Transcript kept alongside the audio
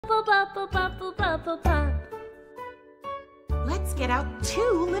Bubble, bubble, bubble, bubble, pop. Let's get out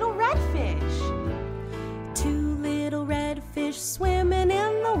 2 little red fish. 2 little red fish swimming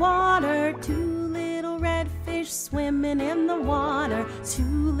in the water. 2 little red fish swimming in the water. 2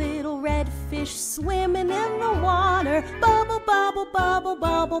 little red fish swimming in the water. Bubble, bubble, bubble,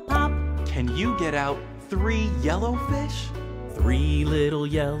 bubble, pop. Can you get out 3 yellow fish? 3 little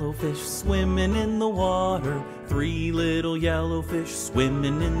yellow fish swimming in the water. 3 little yellow fish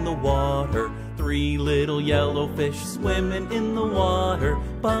swimming in the water. 3 little yellow fish swimming in the water.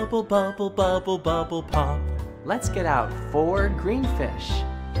 Bubble, bubble, bubble, bubble, pop. Let's get out 4 green fish.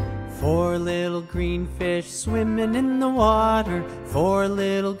 4 little green fish swimming in the water. 4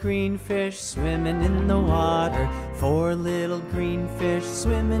 little green fish swimming in the water. 4 little green fish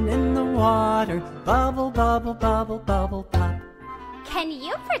swimming in the water. Bubble, bubble, bubble, bubble, pop. Can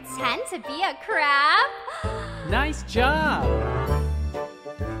you pretend to be a crab? Nice job!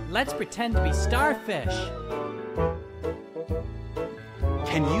 Let's pretend to be starfish.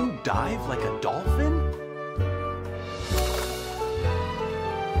 Can you dive like a dolphin?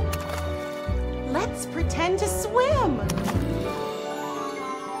 Let's pretend to swim.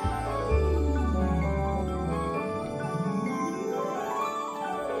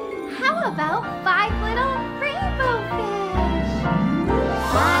 How about 5 little rainbow fish?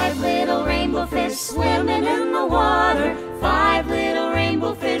 5 little rainbow fish swimming in the water. 5 little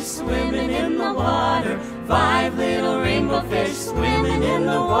rainbow fish swimming in the water. 5 little rainbow fish swimming in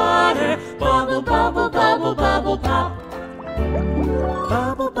the water. Bubble, bubble, bubble, bubble, pop.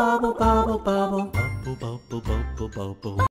 Bubble, bubble, bubble, bubble, bubble, bubble, bubble, bubble.